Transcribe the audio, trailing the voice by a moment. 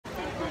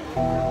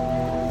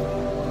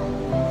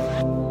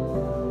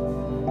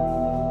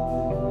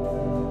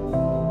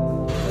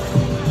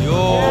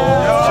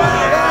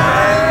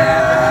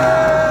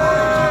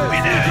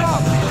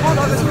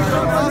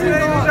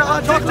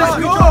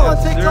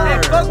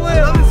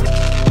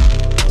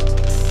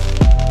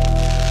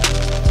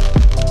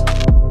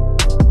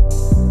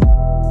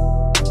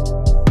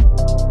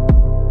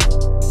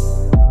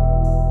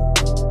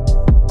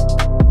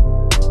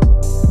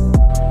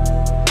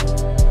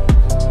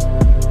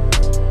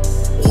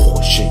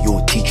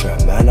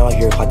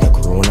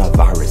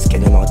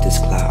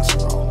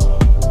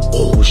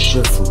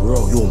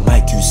bro, yo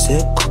Mike, you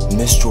sick?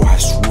 Mister, I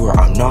swear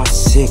I'm not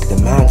sick,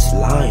 the man's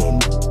lying.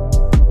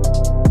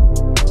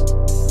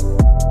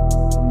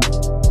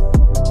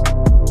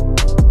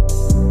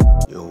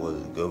 Yo,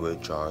 what's good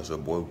with y'all? It's your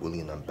boy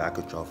Willie and I'm back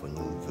at y'all for a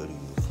new video,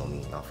 you feel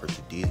me? Now for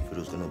today's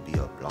video is gonna be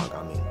a vlog.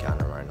 I'm in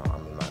Ghana right now,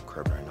 I'm in my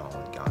crib right now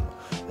in Ghana.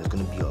 It's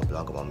gonna be a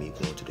vlog about me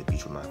going to the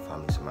beach with my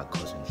family and my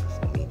cousins, you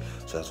feel me?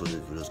 So that's what this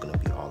video is gonna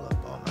be all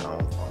about, man.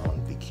 I'm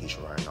on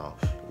vacation right now.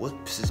 What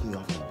pisses me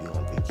off from being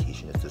on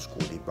vacation is the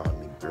school. They brought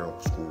me bare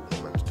school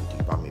homework,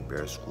 they brought me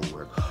bare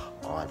schoolwork,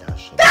 all that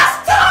shit.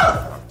 That's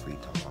tough! My free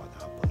time, all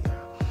that, but yeah,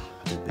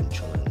 I just been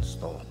chilling and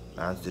stuff.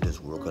 Man's did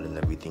his workout and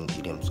everything,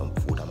 eating some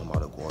food. I'm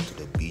about to go out to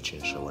the beach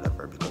and shit,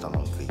 whatever, because I'm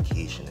on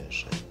vacation and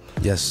shit.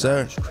 Yes,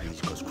 sir. It's crazy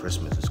because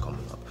Christmas is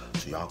coming up.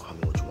 So y'all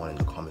comment what you want in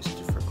the comment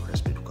section for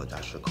Christmas because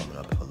that shit coming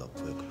up hella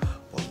quick.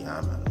 But yeah,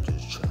 man, I'm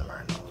just chilling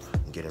right now.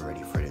 I'm getting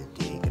ready for the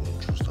day, getting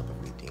dressed up,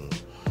 everything.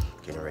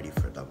 Getting ready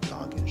for the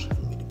vlog and shit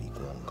for me to be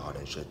going out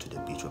and shit to the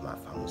beach with my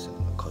family and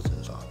my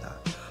cousins, all that.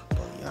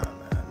 But yeah,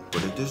 man.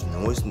 But if there's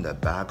noise in the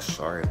back,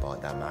 sorry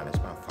about that, man. It's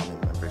my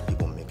family members,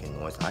 people making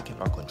noise. I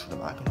cannot control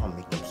them. I cannot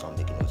make them stop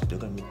making noise. If they're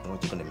gonna make noise,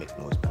 they're gonna make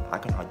noise, man. I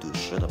cannot do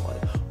shit about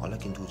it. All I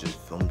can do is just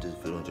film this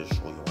video and just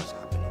show you what's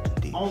happening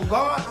today. Oh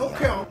God,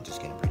 okay. Yeah, I'm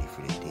just getting ready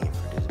for the day,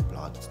 for this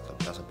vlog and stuff.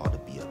 That's about to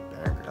be a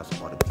banger. That's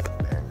about to be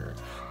a banger.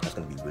 That's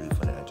gonna be really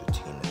fun and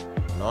entertaining.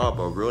 Nah,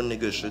 but real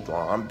nigga shit,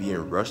 I'm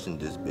being rushed in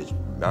this bitch.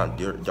 Man,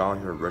 y'all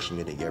here rushing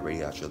me to get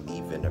ready after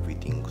leave and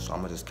everything. So I'm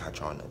gonna just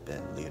catch on a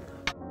bit later.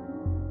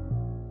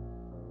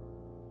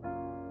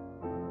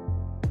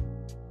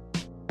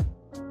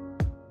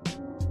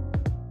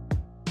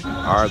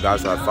 Alright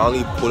guys, so I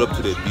finally pulled up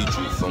to the beach,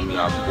 you feel me?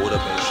 I pulled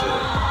up and shit.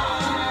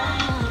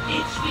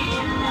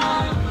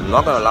 I'm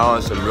not gonna lie,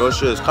 on some real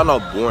shit, it's kind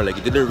of boring. Like,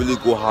 it didn't really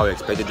go how I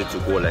expected it to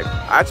go. Like,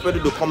 I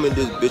expected to come in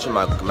this bitch and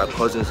my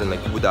cousins and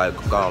like people that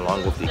I got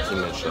along with, they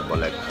came and shit. But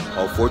like,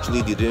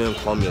 unfortunately, they didn't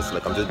come yet. So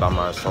like, I'm just by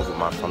myself with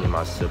my family,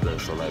 my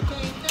siblings. So like,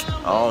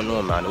 I don't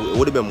know, man. It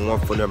would have been more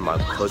fun if my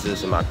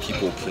cousins and my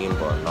people came,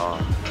 but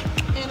nah.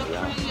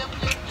 Yeah,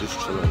 just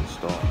chilling and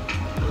stuff.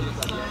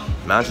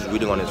 Man's just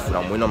waiting on his food.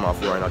 I'm waiting on my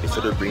food right now. They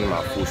said they're bringing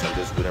my food, so I'm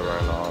just waiting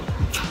right now.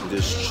 I'm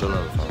just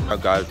chilling.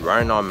 Alright guys,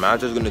 right now,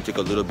 man's just gonna take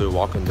a little bit of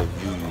walk in the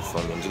view, you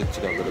feel me? I'm just gonna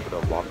take a little bit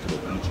of walk to the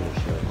beach and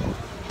shit.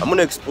 I'm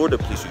gonna explore the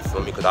place, you feel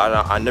me? Because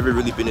I never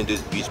really been in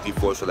this beach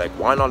before, so like,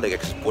 why not like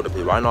explore the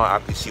place? Why not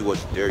actually see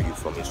what's there, you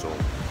feel me? So,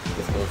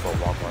 just going for a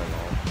walk right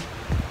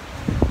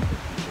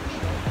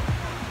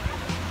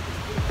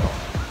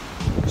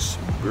now.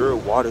 Spirit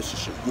water,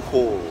 shit.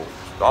 Yo,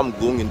 I'm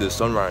glowing in the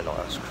sun right now.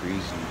 That's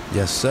crazy.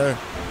 Yes, sir.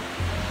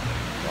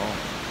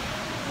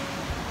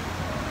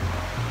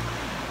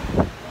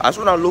 That's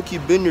when I low-key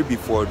been here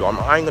before though.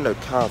 I ain't gonna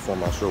cap for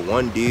my sure.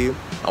 One day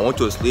I went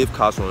to a slave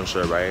castle and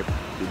shit, right?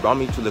 They brought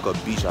me to like a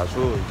beach. I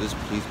saw this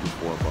place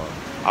before, but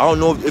I don't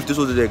know if this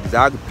was the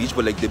exact beach,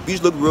 but like the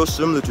beach looked real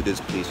similar to this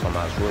place from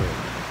I swear.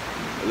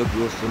 It looked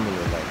real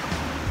similar, like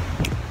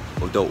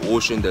with the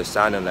ocean, the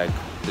sand, and like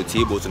the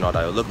tables and all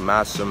that. It looked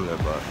mad similar,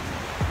 but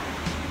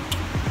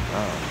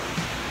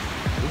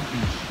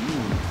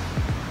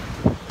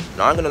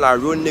now I'm gonna lie,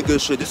 real nigga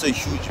shit, this is a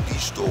huge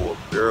beach though.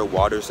 Bare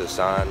waters, the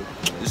sand.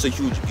 This is a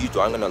huge beach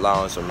though, I'm gonna lie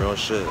on some real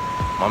shit.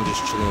 I'm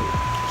just chilling,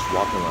 just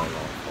walking right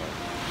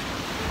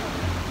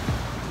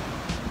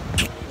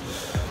now.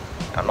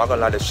 I'm not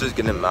gonna lie, this shit's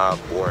getting mad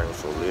boring,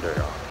 so later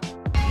y'all.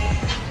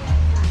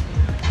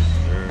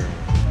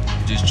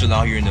 Just chill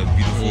out here in the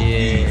beautiful view,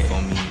 you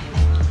feel me?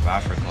 Of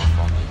Africa,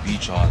 from the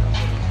beach, all that.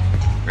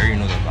 Very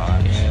know the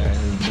vibes. Yeah,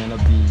 it's gonna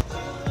be.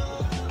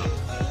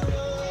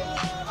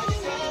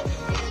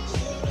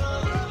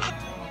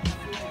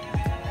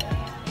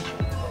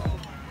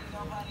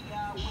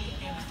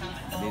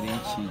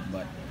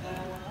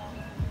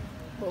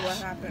 But what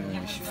happened?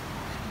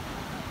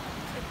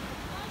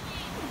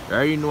 You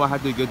already know I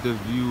had to get the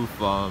view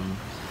from.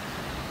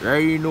 You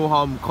already know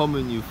how I'm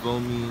coming, you feel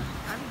me?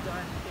 I'm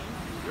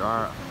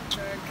done.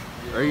 Thank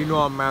You already know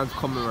how man's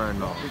coming right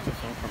now.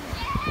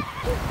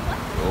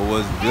 It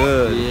was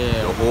good.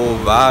 Yeah. The whole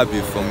vibe,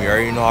 you feel me? You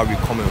already know how we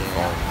coming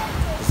from.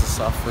 This is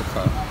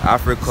Africa.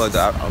 Africa,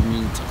 that. I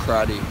mean, to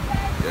karate.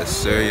 Yes,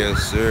 sir,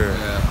 yes, sir.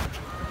 Yeah.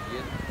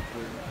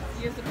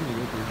 You're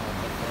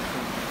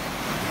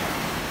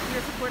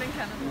supporting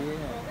Canada.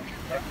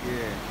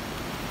 Yeah.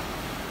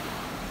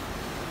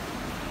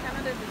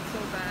 Canada did so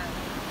bad.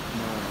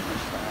 No,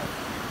 it's bad.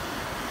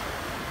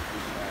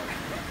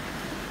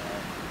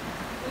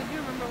 Well, do you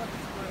remember what the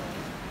score was?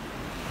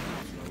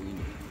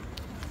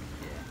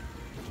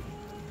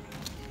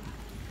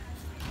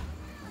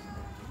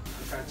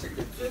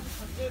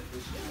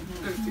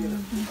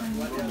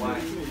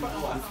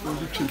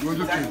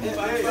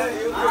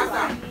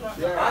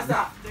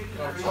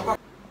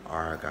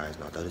 Alright guys,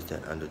 now that is the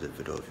end of the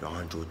video. If y'all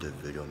enjoyed the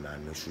video,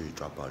 man, make sure you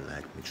drop a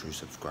like, make sure you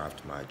subscribe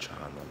to my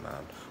channel,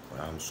 man.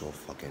 But I'm so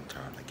fucking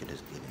tired, like it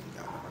is getting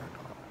down right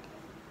now.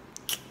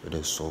 It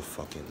is so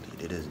fucking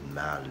late. It is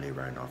mad late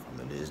right now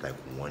for me. It is like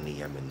 1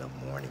 a.m. in the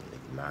morning.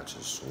 Like, man,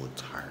 just so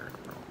tired,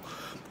 bro.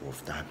 But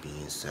with that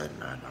being said,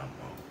 man, I'm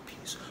out.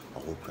 Peace. I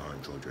hope y'all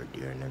enjoyed your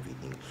day and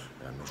everything.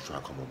 And I'm sure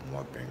I'll come up with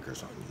more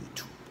bangers on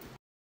YouTube.